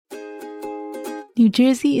New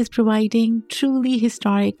Jersey is providing truly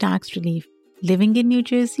historic tax relief. Living in New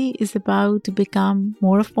Jersey is about to become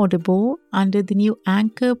more affordable under the new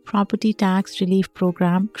Anchor Property Tax Relief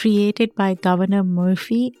Program created by Governor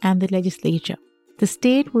Murphy and the legislature. The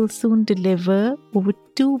state will soon deliver over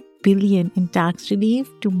 $2 billion in tax relief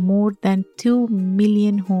to more than 2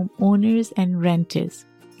 million homeowners and renters.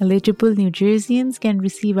 Eligible New Jerseyans can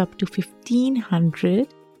receive up to $1,500.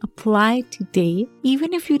 Apply today.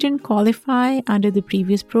 Even if you didn't qualify under the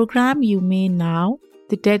previous program, you may now.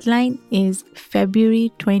 The deadline is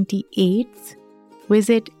February 28th.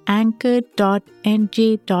 Visit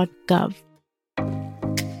anchor.nj.gov.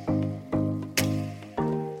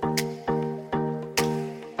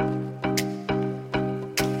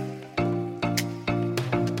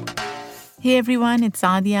 Hey everyone, it's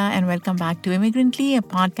Sadia and welcome back to Immigrantly, a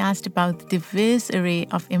podcast about the diverse array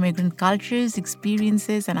of immigrant cultures,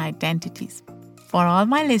 experiences, and identities. For all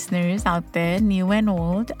my listeners out there, new and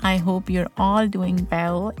old, I hope you're all doing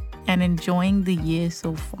well and enjoying the year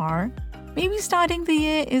so far. Maybe starting the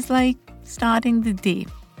year is like starting the day.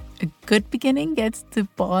 A good beginning gets the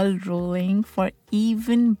ball rolling for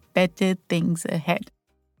even better things ahead.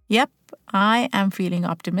 Yep, I am feeling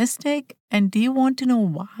optimistic. And do you want to know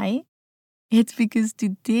why? It's because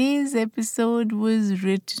today's episode was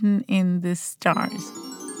written in the stars.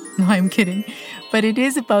 No, I'm kidding. But it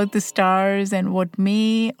is about the stars and what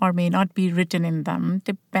may or may not be written in them,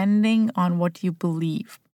 depending on what you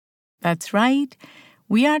believe. That's right.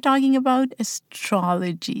 We are talking about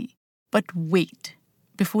astrology. But wait.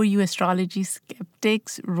 Before you astrology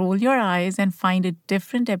skeptics roll your eyes and find a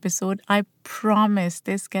different episode, I promise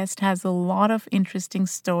this guest has a lot of interesting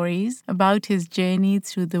stories about his journey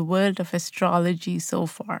through the world of astrology so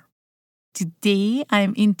far. Today, I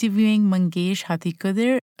am interviewing Mangesh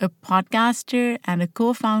Hathikudar, a podcaster and a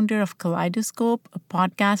co-founder of Kaleidoscope, a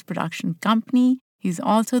podcast production company. He's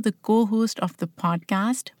also the co-host of the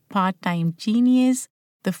podcast Part-Time Genius,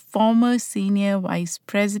 the former senior vice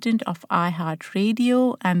president of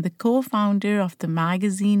iHeartRadio, and the co-founder of the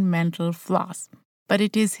magazine Mental Floss. But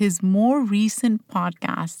it is his more recent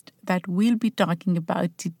podcast that we'll be talking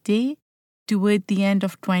about today. Toward the end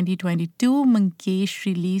of 2022, Mangesh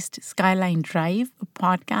released Skyline Drive, a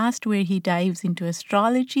podcast where he dives into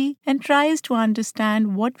astrology and tries to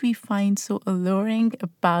understand what we find so alluring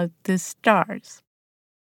about the stars.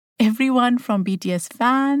 Everyone from BTS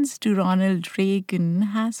fans to Ronald Reagan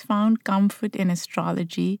has found comfort in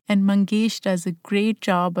astrology, and Mangesh does a great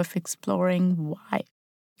job of exploring why.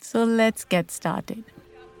 So let's get started.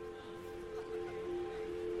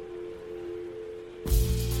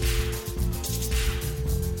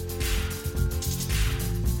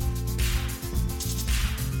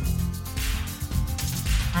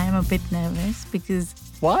 I am a bit nervous because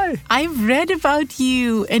why? I've read about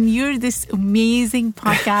you and you're this amazing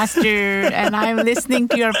podcaster and I'm listening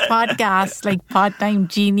to your podcasts like Part-Time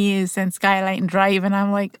Genius and Skyline Drive and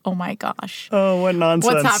I'm like, oh my gosh. Oh, what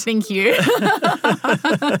nonsense. What's happening here?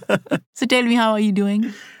 So tell me, how are you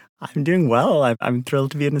doing? I'm doing well. I'm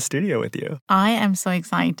thrilled to be in the studio with you. I am so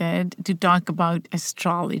excited to talk about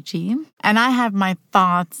astrology and I have my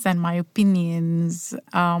thoughts and my opinions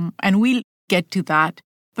and we'll get to that.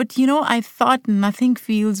 But, I thought nothing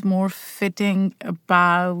feels more fitting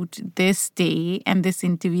about this day and this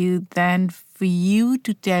interview than for you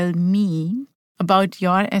to tell me about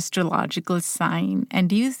your astrological sign. And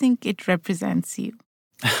do you think it represents you?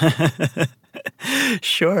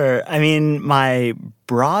 Sure. I mean, my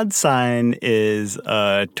broad sign is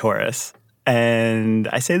Taurus. And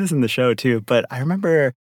I say this in the show, too, but I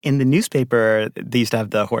remember in the newspaper, they used to have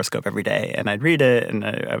the horoscope every day, and I'd read it, and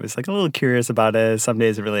I was like a little curious about it. Some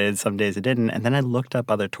days it related, some days it didn't. And then I looked up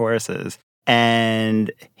other Tauruses,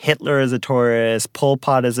 and Hitler is a Taurus, Pol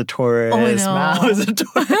Pot is a Taurus, Mao is a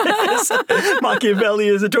Taurus, Machiavelli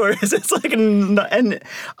is a Taurus. It's like an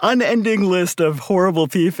unending list of horrible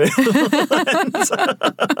people.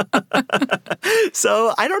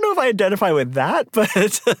 So I don't know if I identify with that,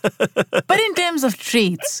 but... But in terms of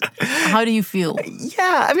traits, how do you feel?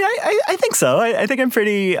 Yeah, I mean, I think so. I think I'm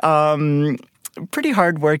pretty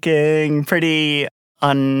hardworking, pretty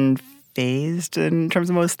unfazed in terms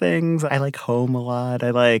of most things. I like home a lot.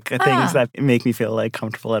 I like things that make me feel like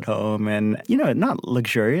comfortable at home and, not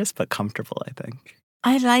luxurious, but comfortable, I think.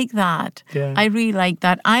 I like that. Yeah. I really like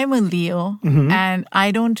that. I'm a Leo, and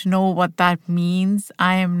I don't know what that means.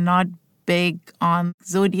 I am not big on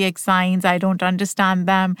zodiac signs. I don't understand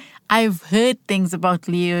them. I've heard things about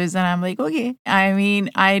Leos and I'm like, okay. I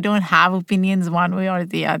mean, I don't have opinions one way or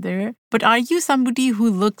the other. But are you somebody who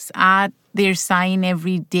looks at their sign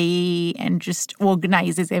every day and just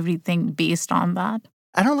organizes everything based on that?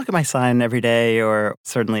 I don't look at my sign every day or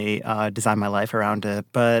certainly design my life around it,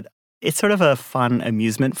 but it's sort of a fun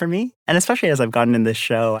amusement for me. And especially as I've gotten in this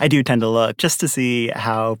show, I do tend to look just to see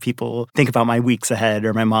how people think about my weeks ahead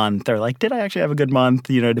or my month, or like, did I actually have a good month,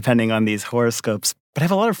 depending on these horoscopes. But I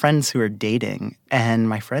have a lot of friends who are dating, and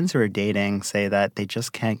my friends who are dating say that they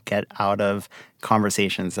just can't get out of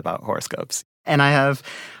conversations about horoscopes. And I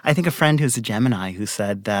think, a friend who's a Gemini who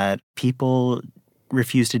said that people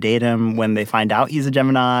refuse to date him when they find out he's a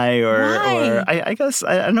Gemini, or I guess,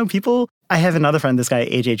 I don't know, people. I have another friend, this guy,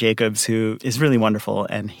 AJ Jacobs, who is really wonderful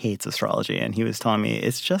and hates astrology. And he was telling me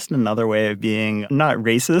it's just another way of being not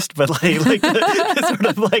racist, but like to sort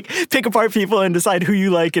of like pick apart people and decide who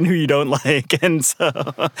you like and who you don't like. And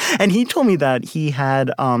and he told me that he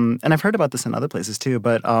had, and I've heard about this in other places too,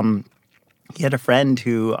 but he had a friend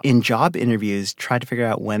who, in job interviews, tried to figure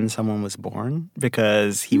out when someone was born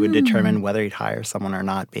because he would determine whether he'd hire someone or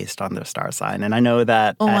not based on their star sign. And I know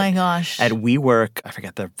that my gosh. At WeWork, I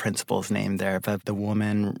forget the principal's name there, but the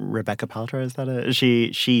woman, Rebecca Paltrow, is that it?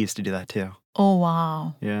 She used to do that too. Oh,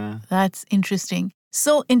 wow. Yeah. That's interesting.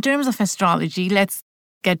 So in terms of astrology, let's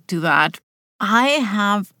get to that. I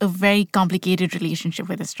have a very complicated relationship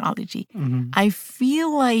with astrology. Mm-hmm. I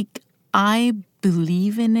feel like I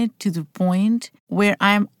believe in it to the point where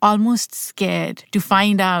I'm almost scared to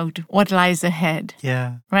find out what lies ahead.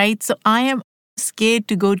 Yeah. Right? So I am scared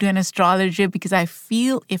to go to an astrologer because I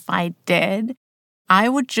feel if I did, I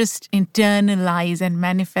would just internalize and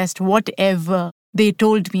manifest whatever they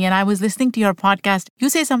told me. And I was listening to your podcast. You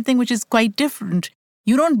say something which is quite different.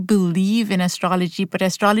 You don't believe in astrology, but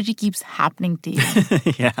astrology keeps happening to you.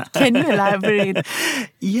 Yeah. Can you elaborate?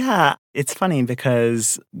 Yeah. It's funny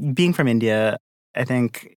because being from India, I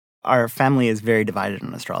think our family is very divided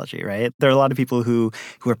on astrology, right? There are a lot of people who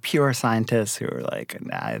are pure scientists who are like,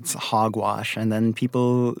 nah, it's hogwash. And then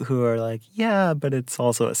people who are like, yeah, but it's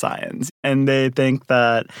also a science. And they think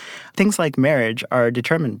that things like marriage are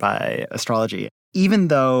determined by astrology. Even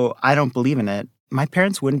though I don't believe in it, my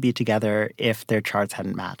parents wouldn't be together if their charts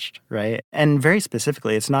hadn't matched, right? And very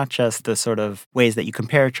specifically, it's not just the sort of ways that you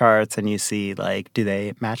compare charts and you see, like, do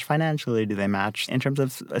they match financially? Do they match in terms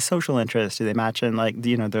of a social interest? Do they match in, like,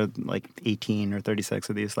 they're like 18 or 36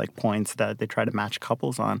 of these, like, points that they try to match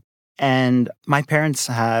couples on. And my parents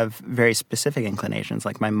have very specific inclinations.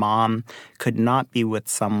 Like, my mom could not be with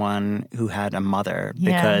someone who had a mother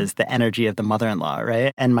because the energy of the mother-in-law,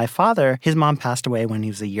 right? And my father, his mom passed away when he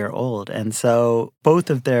was a year old. And so both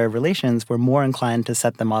of their relations were more inclined to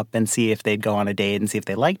set them up and see if they'd go on a date and see if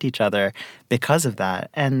they liked each other because of that.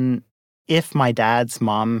 And if my dad's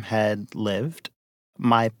mom had lived,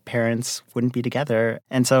 my parents wouldn't be together.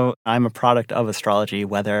 And so I'm a product of astrology,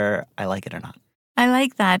 whether I like it or not. I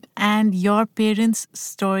like that. And your parents'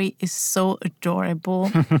 story is so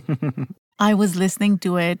adorable. I was listening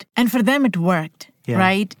to it, and for them it worked,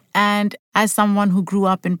 right? And as someone who grew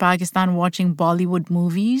up in Pakistan watching Bollywood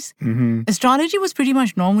movies, astrology was pretty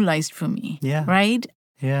much normalized for me, right?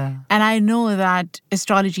 Yeah. And I know that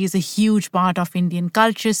astrology is a huge part of Indian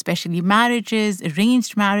culture, especially marriages,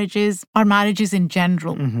 arranged marriages, or marriages in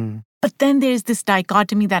general. But then there's this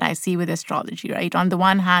dichotomy that I see with astrology, right? On the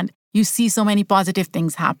one hand, you see so many positive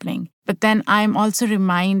things happening. But then I'm also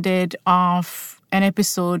reminded of an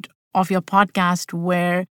episode of your podcast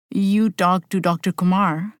where you talked to Dr.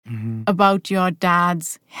 Kumar about your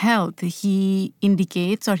dad's health. He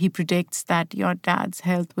indicates or he predicts that your dad's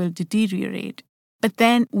health will deteriorate. But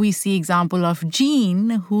then we see example of Jean,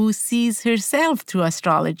 who sees herself through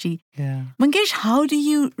astrology. Yeah. Mangesh, how do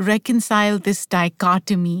you reconcile this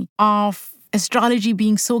dichotomy of astrology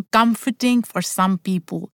being so comforting for some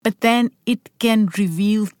people, but then it can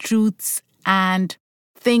reveal truths and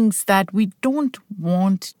things that we don't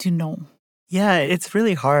want to know? Yeah, it's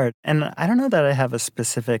really hard. And I don't know that I have a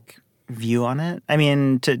specific view on it. I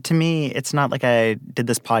mean, to me, it's not like I did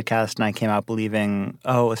this podcast and I came out believing,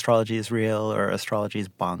 oh, astrology is real or astrology is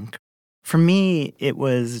bunk. For me, it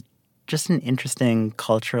was just an interesting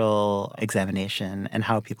cultural examination and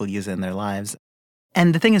how people use it in their lives.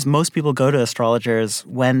 And the thing is, most people go to astrologers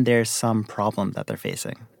when there's some problem that they're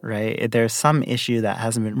facing, right? There's some issue that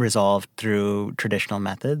hasn't been resolved through traditional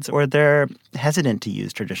methods, or they're hesitant to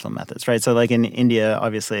use traditional methods, right? So like in India,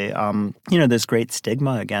 obviously, there's great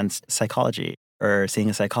stigma against psychology or seeing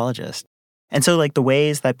a psychologist. And so like the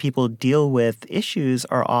ways that people deal with issues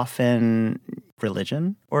are often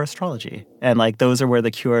religion or astrology. And like those are where the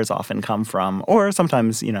cures often come from. Or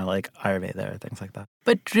sometimes, like Ayurveda or things like that.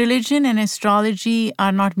 But religion and astrology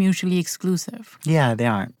are not mutually exclusive. Yeah, they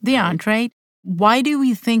aren't. They aren't, right? Why do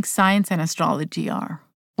we think science and astrology are?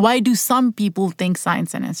 Why do some people think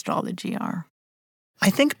science and astrology are? I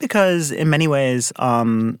think because in many ways,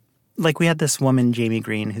 like we had this woman, Jamie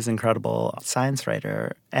Green, who's an incredible science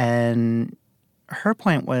writer, and her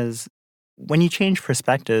point was when you change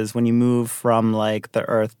perspectives, when you move from like the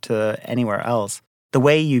Earth to anywhere else, the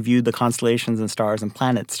way you view the constellations and stars and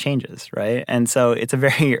planets changes, right? And so it's a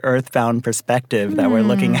very earthbound perspective that we're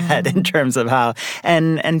looking at in terms of how,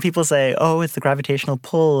 and people say, oh, it's the gravitational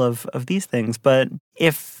pull of these things. But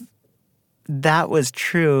if that was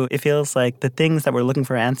true, it feels like the things that we're looking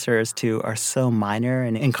for answers to are so minor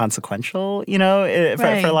and inconsequential, for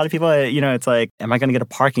a lot of people, it's like, am I going to get a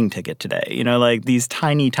parking ticket today? Like these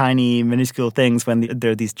tiny, tiny, minuscule things when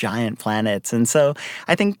there are these giant planets. And so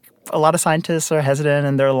I think a lot of scientists are hesitant,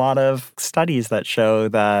 and there are a lot of studies that show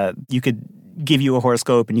that you could give you a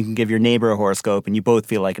horoscope and you can give your neighbor a horoscope and you both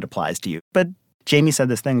feel like it applies to you. But Jamie said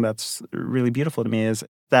this thing that's really beautiful to me is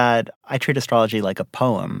that I treat astrology like a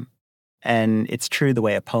poem. And it's true the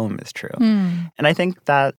way a poem is true. And I think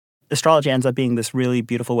that astrology ends up being this really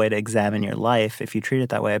beautiful way to examine your life if you treat it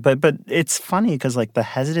that way. But it's funny because like the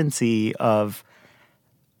hesitancy of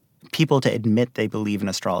people to admit they believe in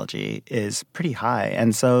astrology is pretty high.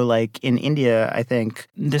 And so like in India, I think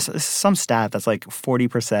there's some stat that's like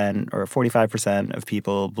 40% or 45% of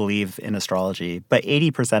people believe in astrology, but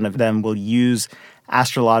 80% of them will use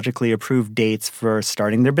astrologically approved dates for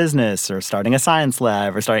starting their business or starting a science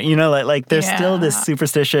lab or starting, like there's still this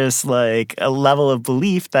superstitious, like a level of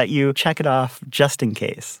belief that you check it off just in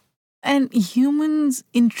case. And humans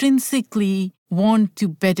intrinsically want to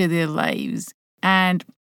better their lives and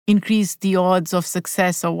increase the odds of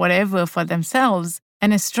success or whatever for themselves.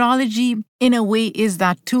 And astrology, in a way, is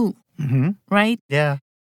that too, right? Yeah.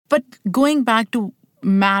 But going back to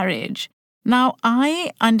marriage, now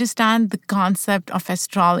I understand the concept of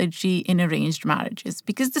astrology in arranged marriages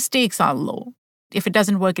because the stakes are low. If it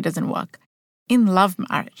doesn't work, it doesn't work. In love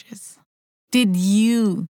marriages, did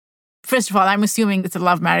you... First of all, I'm assuming it's a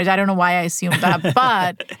love marriage. I don't know why I assumed that.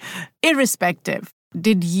 But irrespective,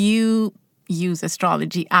 did you use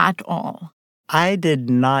astrology at all? I did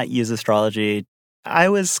not use astrology. I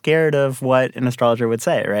was scared of what an astrologer would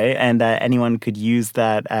say, right? And that anyone could use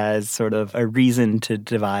that as sort of a reason to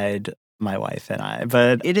divide my wife and I.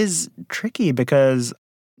 But it is tricky because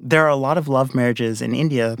there are a lot of love marriages in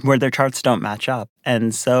India where their charts don't match up.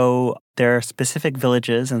 And so there are specific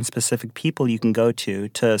villages and specific people you can go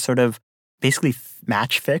to sort of basically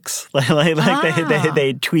match fix.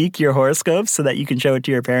 They tweak your horoscopes so that you can show it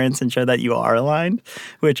to your parents and show that you are aligned,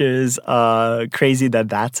 which is crazy that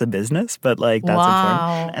that's a business, but like that's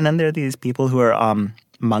important. And then there are these people who are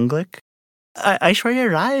Manglik.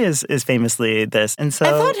 Aishwarya Rai is famously this. And so I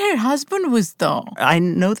thought her husband was though. I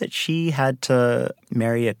know that she had to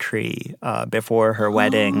marry a tree before her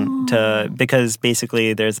wedding because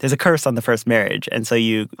basically there's a curse on the first marriage. And so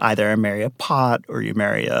you either marry a pot or you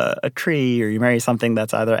marry a tree or you marry something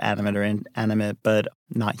that's either animate or inanimate but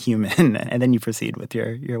not human. And then you proceed with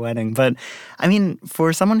your wedding. But I mean,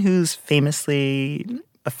 for someone who's famously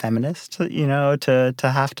a feminist, to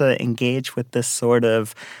have to engage with this sort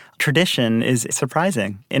of tradition is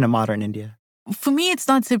surprising in a modern India. For me, it's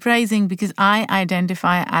not surprising because I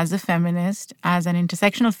identify as a feminist, as an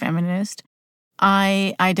intersectional feminist.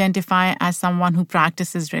 I identify as someone who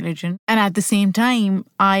practices religion. And at the same time,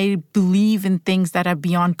 I believe in things that are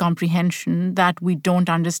beyond comprehension, that we don't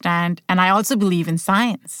understand. And I also believe in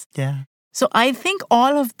science. Yeah. So I think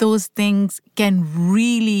all of those things can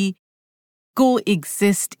really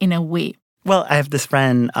coexist in a way. Well, I have this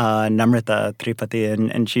friend, Namrata Tripathi,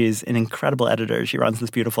 and she's an incredible editor. She runs this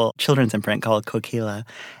beautiful children's imprint called Kokila.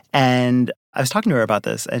 And I was talking to her about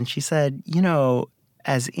this, and she said,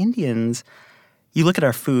 as Indians, you look at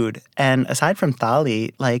our food, and aside from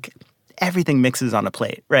thali, like everything mixes on a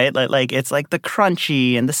plate, right? Like it's like the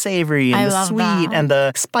crunchy and the savory and the sweet and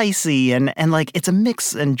the spicy and like it's a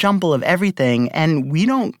mix and jumble of everything. And we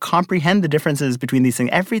don't comprehend the differences between these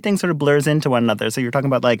things. Everything sort of blurs into one another. So you're talking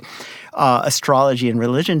about like astrology and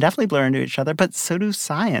religion definitely blur into each other, but so do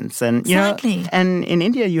science. And exactly. And in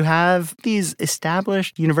India you have these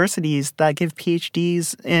established universities that give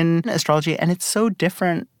PhDs in astrology, and it's so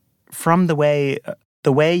different from the way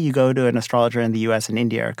you go to an astrologer in the US and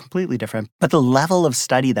India are completely different. But the level of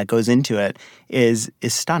study that goes into it is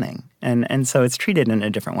stunning. And so it's treated in a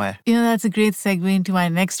different way. That's a great segue into my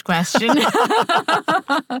next question.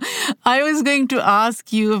 I was going to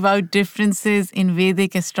ask you about differences in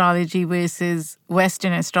Vedic astrology versus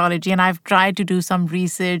Western astrology. And I've tried to do some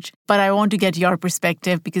research, but I want to get your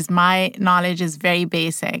perspective because my knowledge is very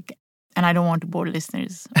basic. And I don't want to bore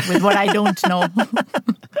listeners with what I don't know.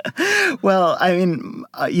 Well, I mean,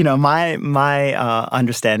 my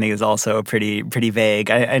understanding is also pretty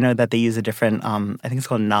vague. I know that they use a different, I think it's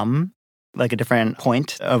called num, like a different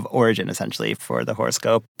point of origin, essentially, for the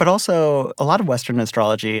horoscope. But also, a lot of Western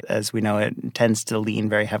astrology, as we know it, tends to lean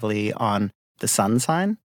very heavily on the sun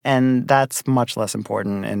sign. And that's much less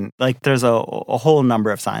important. And there's a whole number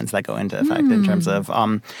of signs that go into effect in terms of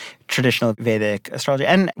traditional Vedic astrology.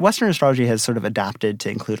 And Western astrology has sort of adapted to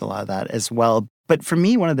include a lot of that as well. But for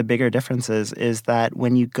me, one of the bigger differences is that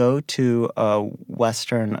when you go to a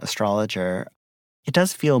Western astrologer, it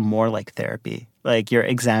does feel more like therapy. Like you're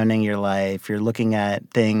examining your life, you're looking at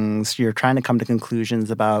things, you're trying to come to conclusions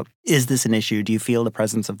about, is this an issue? Do you feel the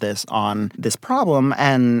presence of this on this problem?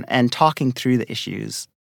 And talking through the issues.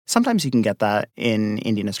 Sometimes you can get that in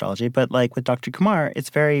Indian astrology, but like with Dr. Kumar, it's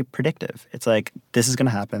very predictive. It's like, this is going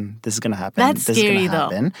to happen, this is going to happen, That's this scary, is going to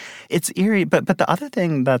happen. Though. It's eerie. But the other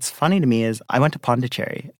thing that's funny to me is I went to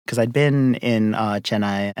Pondicherry because I'd been in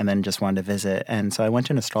Chennai and then just wanted to visit. And so I went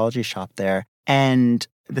to an astrology shop there. And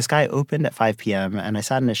this guy opened at 5 p.m. and I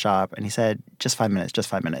sat in his shop and he said, just 5 minutes, just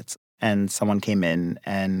 5 minutes. And someone came in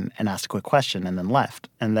and asked a quick question and then left.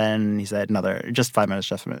 And then he said another, just 5 minutes,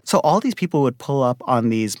 just 5 minutes. So all these people would pull up on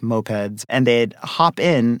these mopeds and they'd hop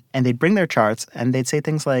in and they'd bring their charts and they'd say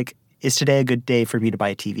things like, is today a good day for me to buy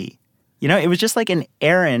a TV? You know, it was just like an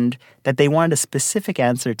errand that they wanted a specific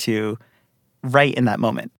answer to right in that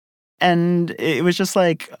moment. And it was just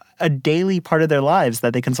like a daily part of their lives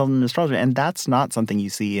that they consulted an astrologer. And that's not something you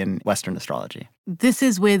see in Western astrology. This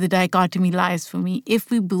is where the dichotomy lies for me. If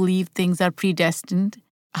we believe things are predestined,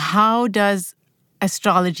 how does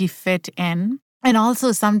astrology fit in? And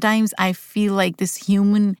also sometimes I feel like this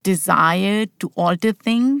human desire to alter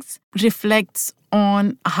things reflects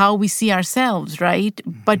on how we see ourselves, right?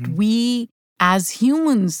 Mm-hmm. But we as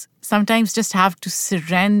humans sometimes just have to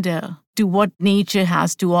surrender to what nature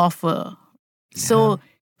has to offer. Yeah. So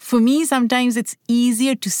for me, sometimes it's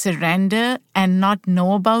easier to surrender and not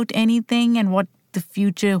know about anything and what the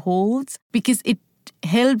future holds because it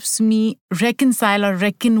helps me reconcile or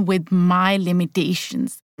reckon with my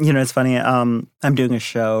limitations. You know, it's funny. I'm doing a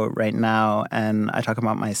show right now and I talk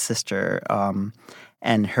about my sister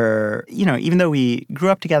and her, you know, even though we grew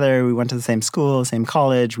up together, we went to the same school, same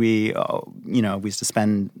college, we used to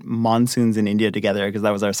spend monsoons in India together because that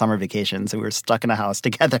was our summer vacation. So we were stuck in a house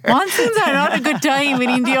together. Monsoons are not a good time in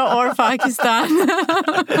India or Pakistan.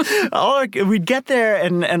 We'd get there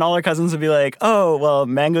and all our cousins would be like, oh, well,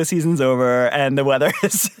 mango season's over and the weather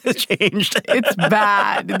has changed. It's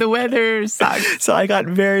bad. The weather sucks. So I got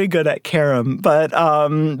very good at carom. But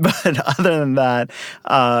other than that,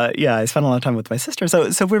 I spent a lot of time with my sister.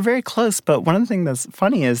 So we're very close, but one of the things that's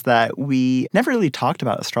funny is that we never really talked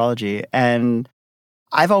about astrology, and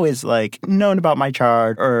I've always known about my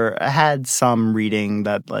chart or had some reading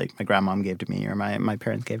that my grandmom gave to me or my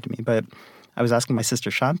parents gave to me, but I was asking my sister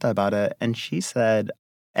Shanta about it, and she said,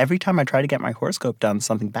 every time I try to get my horoscope done,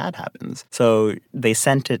 something bad happens. So they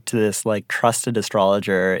sent it to this trusted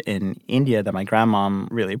astrologer in India that my grandmom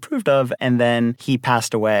really approved of, and then he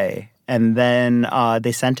passed away. And then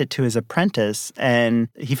they sent it to his apprentice, and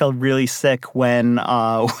he felt really sick when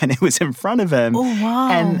it was in front of him. Oh,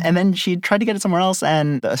 wow. And then she tried to get it somewhere else,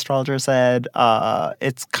 and the astrologer said,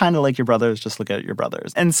 it's kind of like your brothers, just look at your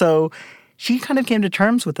brothers. And so she kind of came to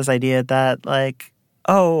terms with this idea that,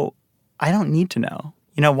 oh, I don't need to know.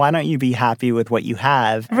 You know, why don't you be happy with what you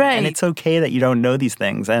have? Right. And it's okay that you don't know these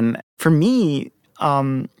things. And for me,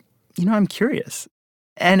 I'm curious.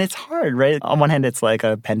 And it's hard, right? On one hand, it's like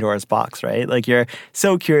a Pandora's box, right? You're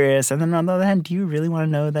so curious. And then on the other hand, do you really want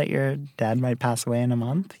to know that your dad might pass away in a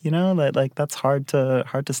month? You know, that's hard to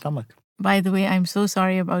stomach. By the way, I'm so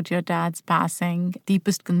sorry about your dad's passing.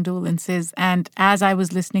 Deepest condolences. And as I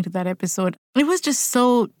was listening to that episode, it was just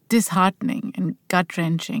so disheartening and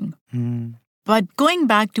gut-wrenching. Mm. But going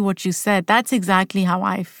back to what you said, that's exactly how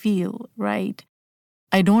I feel, right?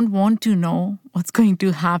 I don't want to know what's going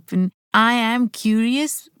to happen. I am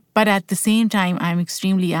curious, but at the same time, I'm an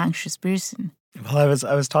extremely anxious person. Well, I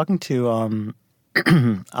was talking to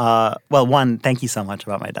one, thank you so much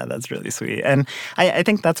about my dad. That's really sweet. And I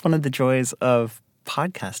think that's one of the joys of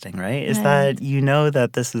podcasting, right? Is that you know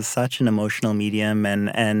that this is such an emotional medium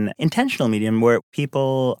and an intentional medium where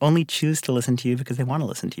people only choose to listen to you because they want to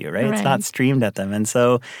listen to you, right? It's not streamed at them. And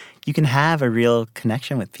so you can have a real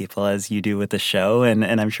connection with people as you do with the show. And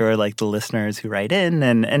I'm sure the listeners who write in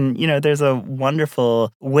and there's a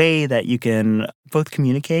wonderful way that you can both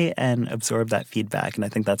communicate and absorb that feedback. And I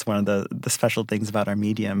think that's one of the special things about our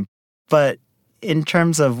medium. But in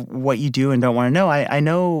terms of what you do and don't want to know, I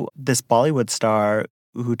know this Bollywood star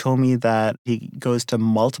who told me that he goes to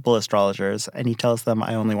multiple astrologers and he tells them,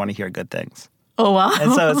 I only want to hear good things. Oh, wow.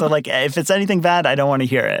 And so like, if it's anything bad, I don't want to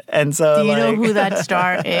hear it. And so, do you know who that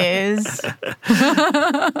star is?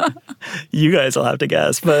 You guys will have to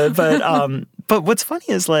guess. But what's funny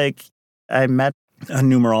is, like, I met a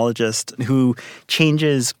numerologist who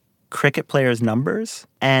changes cricket players' numbers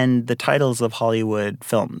and the titles of Hollywood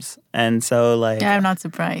films. And so, like... Yeah, I'm not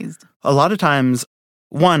surprised. A lot of times,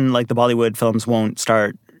 one, like, the Bollywood films won't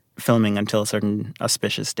start filming until certain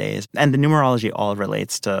auspicious days. And the numerology all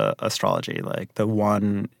relates to astrology. Like, the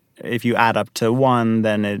one... If you add up to 1,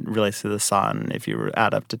 then it relates to the sun. If you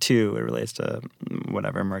add up to 2, it relates to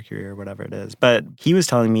whatever, Mercury or whatever it is. But he was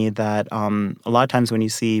telling me that a lot of times when you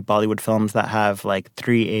see Bollywood films that have like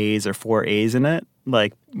 3 A's or 4 A's in it,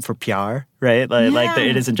 like for PR, right? Like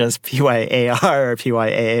it isn't just PYAR or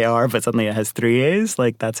PYAAR, but suddenly it has 3 A's.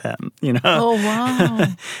 Like, that's him, you know? Oh, wow.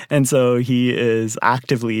 And so he is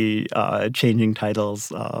actively changing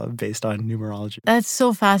titles based on numerology. That's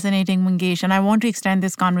so fascinating, Mangesh. And I want to extend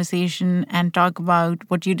this conversation and talk about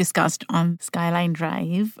what you discussed on Skyline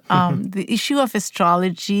Drive. The issue of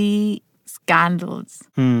astrology scandals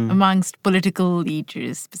amongst political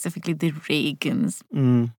leaders, specifically the Reagans,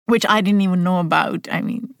 which I didn't even know about. I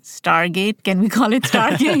mean, Stargate, can we call it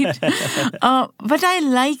Stargate? But I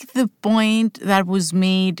like the point that was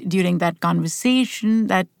made during that conversation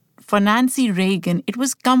that for Nancy Reagan, it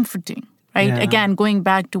was comforting, right? Yeah. Again, going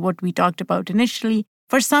back to what we talked about initially,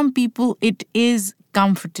 for some people, it is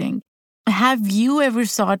comforting. Have you ever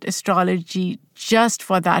sought astrology just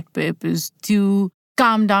for that purpose, to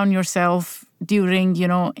calm down yourself during,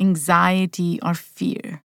 anxiety or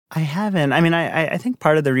fear? I haven't. I mean, I think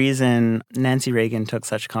part of the reason Nancy Reagan took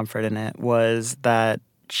such comfort in it was that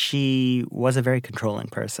she was a very controlling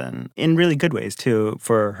person in really good ways, too,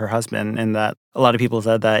 for her husband, in that a lot of people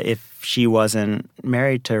said that if she wasn't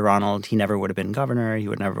married to Ronald, he never would have been governor, he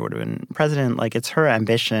never would have been president. Like, it's her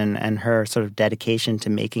ambition and her sort of dedication to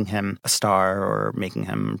making him a star or making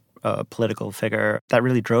him a political figure that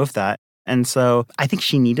really drove that. And so I think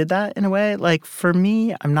she needed that in a way. Like, for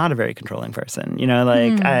me, I'm not a very controlling person,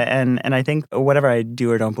 I think whatever I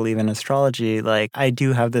do or don't believe in astrology, like, I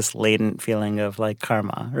do have this latent feeling of, like,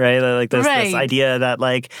 karma, right? Like, this idea that,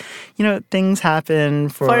 like, things happen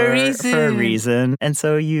for a reason. And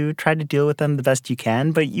so you try to deal with them the best you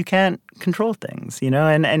can, but you can't control things,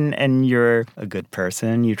 and you're a good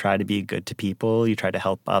person. You try to be good to people. You try to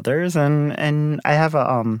help others. And I have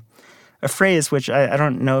a phrase, which I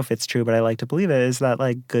don't know if it's true, but I like to believe it, is that,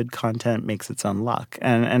 like, good content makes its own luck.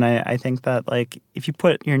 And I think that, like, if you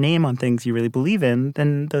put your name on things you really believe in,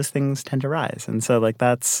 then those things tend to rise. And so, like,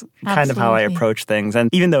 that's kind of how I approach things.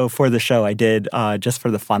 And even though for the show I did, just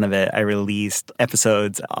for the fun of it, I released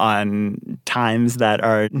episodes on times that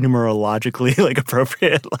are numerologically, like,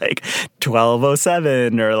 appropriate, like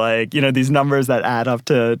 1207 or, like, these numbers that add up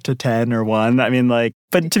to 10 or 1. I mean, like,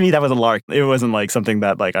 but to me, that was a lark. It wasn't like something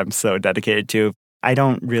that, like, I'm so dedicated to. I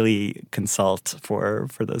don't really consult for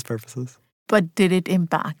those purposes. But did it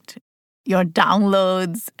impact your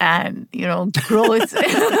downloads and, growth?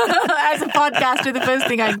 As a podcaster, the first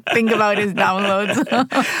thing I think about is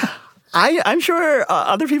downloads. I'm sure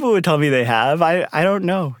other people would tell me they have. I don't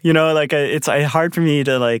know. It's hard for me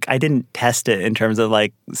to, like, I didn't test it in terms of,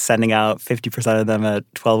 like, sending out 50% of them at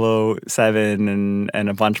 1207 and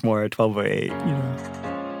a bunch more at 1208,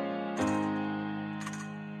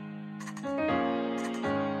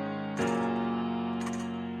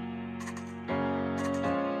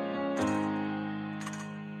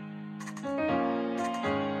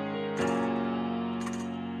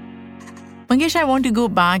 Mangesh, I want to go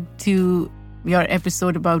back to your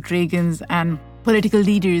episode about Reagans and political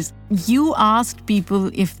leaders. You asked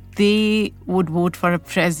people if they would vote for a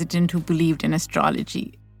president who believed in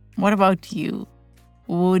astrology. What about you?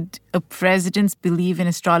 Would a president's belief in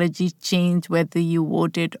astrology change whether you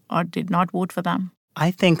voted or did not vote for them?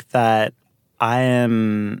 I think that I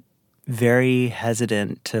am very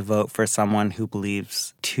hesitant to vote for someone who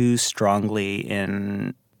believes too strongly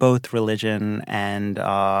in both religion and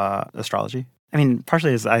astrology. I mean,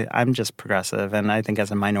 partially is I'm just progressive, and I think as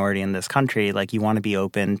a minority in this country, like, you want to be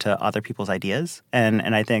open to other people's ideas.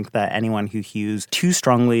 And I think that anyone who hews too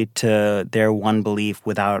strongly to their one belief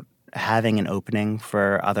without having an opening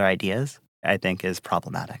for other ideas, I think is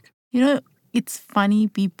problematic. It's funny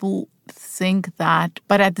people think that,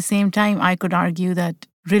 but at the same time, I could argue that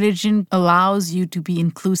religion allows you to be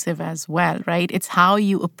inclusive as well, right? It's how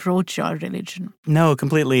you approach your religion. No,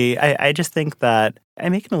 completely. I just think that I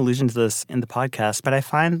make an allusion to this in the podcast, but I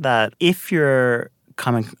find that if you're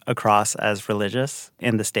coming across as religious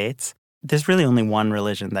in the States, there's really only one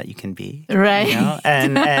religion that you can be. Right. You know?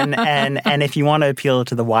 And if you want to appeal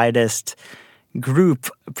to the widest group,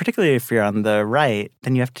 particularly if you're on the right,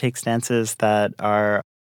 then you have to take stances that are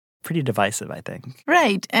pretty divisive, I think.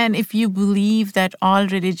 Right. And if you believe that all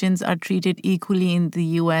religions are treated equally in the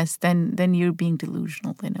US, then you're being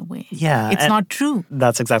delusional in a way. Yeah. It's not true.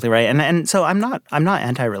 That's exactly right. And so I'm not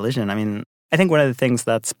anti-religion. I mean, I think one of the things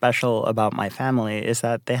that's special about my family is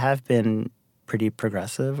that they have been pretty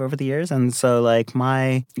progressive over the years. And so, like,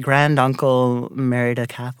 my granduncle married a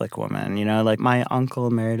Catholic woman, you know, like my uncle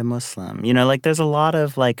married a Muslim. You know, like there's a lot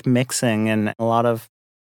of like mixing and a lot of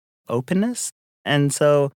openness. And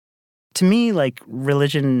so to me, like,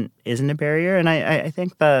 religion isn't a barrier. And I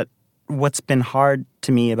think that what's been hard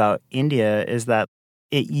to me about India is that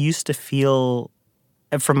it used to feel,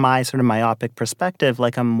 from my sort of myopic perspective,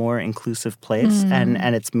 like a more inclusive place. And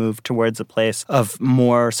it's moved towards a place of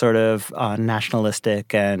more sort of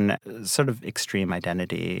nationalistic and sort of extreme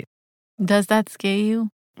identity. Does that scare you?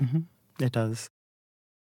 Mm-hmm. It does.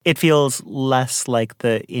 It feels less like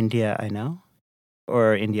the India I know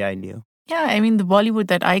or India I knew. Yeah, I mean, the Bollywood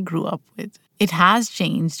that I grew up with, it has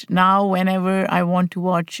changed. Now, whenever I want to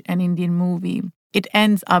watch an Indian movie, it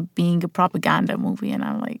ends up being a propaganda movie. And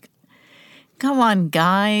I'm like, come on,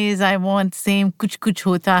 guys, I want same kuch kuch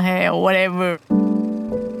hota hai or whatever.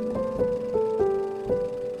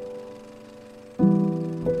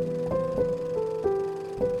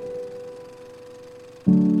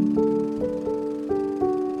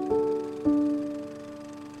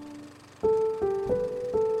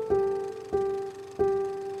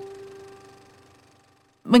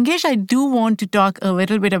 Mangesh, I do want to talk a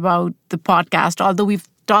little bit about the podcast, although we've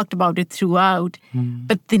talked about it throughout.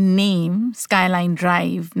 But the name, Skyline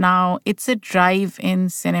Drive, now it's a drive-in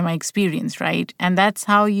cinema experience, right? And that's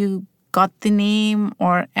how you got the name?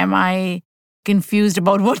 Or am I confused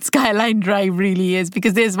about what Skyline Drive really is?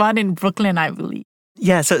 Because there's one in Brooklyn, I believe.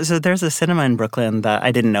 Yeah, so there's a cinema in Brooklyn that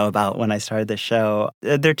I didn't know about when I started the show.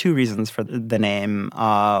 There are two reasons for the name.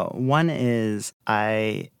 One is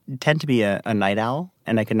I tend to be a night owl,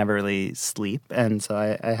 and I could never really sleep. And so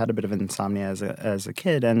I had a bit of insomnia as a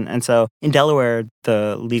kid. And so in Delaware,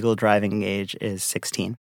 the legal driving age is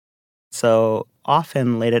 16. So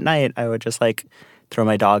often late at night, I would just like throw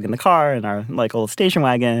my dog in the car in our like old station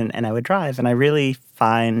wagon, and I would drive. And I really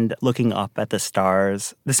find looking up at the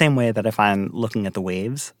stars the same way that I find looking at the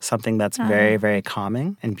waves, something that's very, very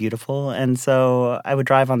calming and beautiful. And so I would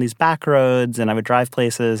drive on these back roads, and I would drive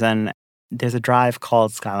places, and there's a drive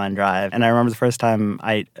called Skyline Drive. And I remember the first time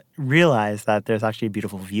I realized that there's actually a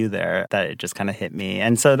beautiful view there, that it just kind of hit me.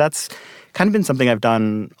 And so that's kind of been something I've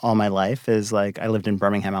done all my life. Is like, I lived in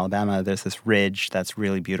Birmingham, Alabama. There's this ridge that's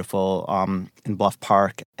really beautiful in Bluff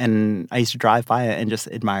Park. And I used to drive by it and just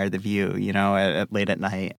admire the view, you know, late at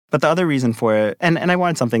night. But the other reason for it, and I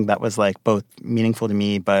wanted something that was like both meaningful to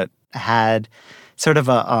me, but had sort of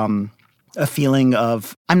a feeling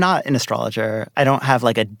of, I'm not an astrologer. I don't have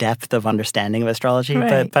like a depth of understanding of astrology,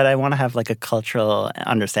 right. but I want to have like a cultural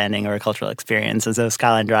understanding or a cultural experience. And so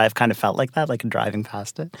Skyline Drive kind of felt like that, like driving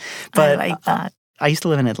past it. But I like that. I used to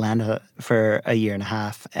live in Atlanta for a year and a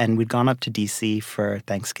half, and we'd gone up to D.C. for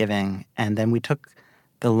Thanksgiving, and then we took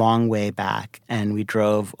the long way back, and we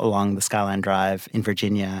drove along the Skyline Drive in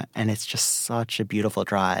Virginia, and it's just such a beautiful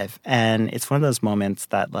drive. And it's one of those moments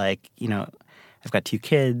that, like, you know, I've got 2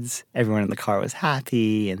 kids. Everyone in the car was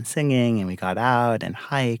happy and singing, and we got out and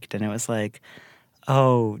hiked, and it was like,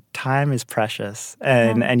 oh, time is precious,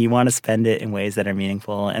 and you want to spend it in ways that are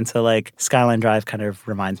meaningful. And so, like, Skyline Drive kind of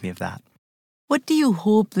reminds me of that. What do you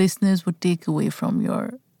hope listeners would take away from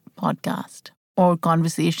your podcast or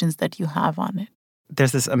conversations that you have on it?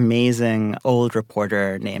 There's this amazing old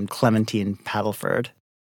reporter named Clementine Paddleford,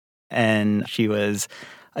 and she was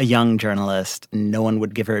a young journalist. No one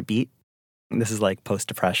would give her a beat. This is like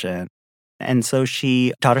post-depression. And so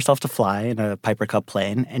she taught herself to fly in a Piper Cub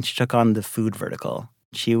plane, and she took on the food vertical.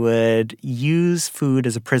 She would use food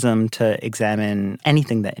as a prism to examine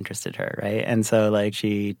anything that interested her, right? And so, like,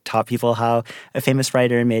 she taught people how a famous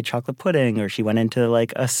writer made chocolate pudding, or she went into,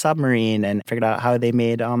 like, a submarine and figured out how they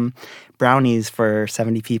made brownies for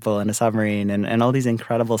 70 people in a submarine, and all these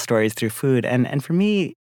incredible stories through food. And for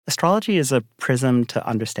me, astrology is a prism to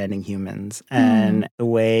understanding humans and a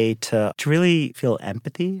way to really feel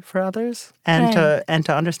empathy for others, and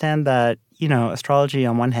to understand that, you know, astrology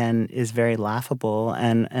on one hand is very laughable,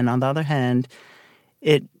 and on the other hand,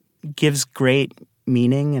 it gives great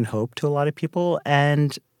meaning and hope to a lot of people.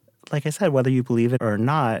 And like I said, whether you believe it or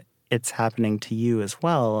not, it's happening to you as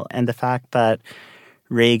well. And the fact that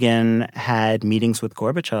Reagan had meetings with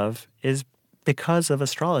Gorbachev is because of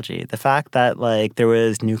astrology. The fact that like there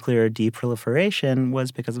was nuclear deproliferation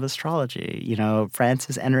was because of astrology. You know,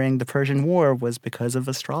 Francis entering the Persian War was because of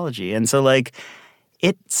astrology. And so like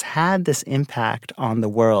it's had this impact on the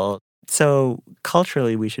world. So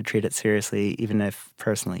culturally, we should treat it seriously, even if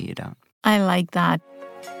personally you don't. I like that.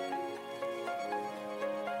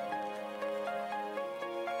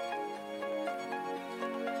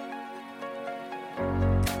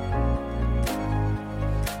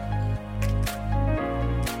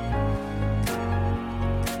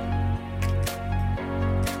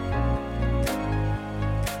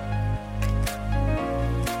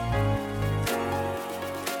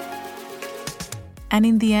 And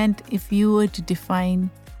in the end, if you were to define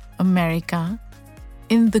America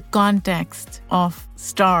in the context of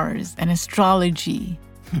stars and astrology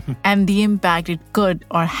and the impact it could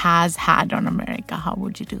or has had on America, how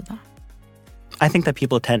would you do that? I think that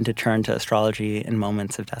people tend to turn to astrology in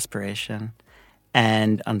moments of desperation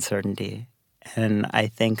and uncertainty. And I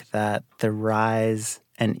think that the rise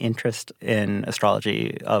and interest in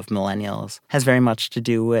astrology of millennials has very much to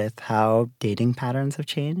do with how dating patterns have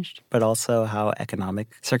changed, but also how economic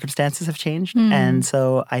circumstances have changed. And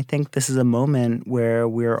so I think this is a moment where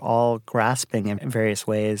we're all grasping in various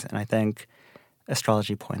ways, and I think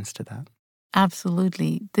astrology points to that.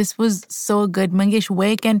 Absolutely. This was so good. Mangesh,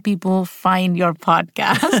 where can people find your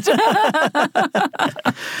podcast?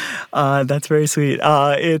 That's very sweet.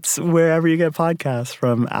 It's wherever you get podcasts,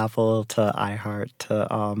 from Apple to iHeart to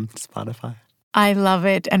Spotify. I love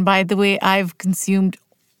it. And by the way, I've consumed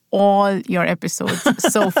all your episodes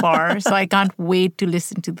so far, so I can't wait to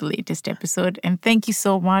listen to the latest episode. And thank you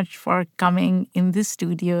so much for coming in this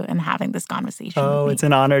studio and having this conversation with me. It's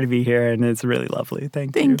an honor to be here, and it's really lovely.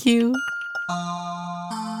 Thank you. Thank you.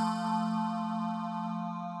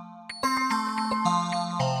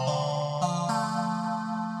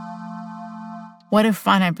 What a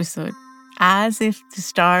fun episode. As if the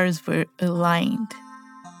stars were aligned.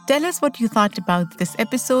 Tell us what you thought about this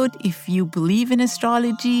episode, if you believe in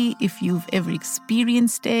astrology, if you've ever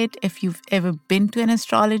experienced it, if you've ever been to an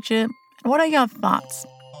astrologer. What are your thoughts?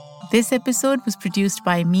 This episode was produced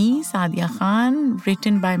by me, Sadia Khan,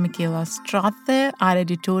 written by Michaela Strother. Our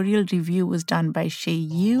editorial review was done by Shay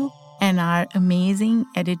Yu, and our amazing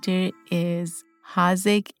editor is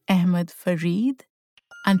Haziq Ahmed Fareed.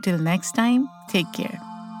 Until next time, take care.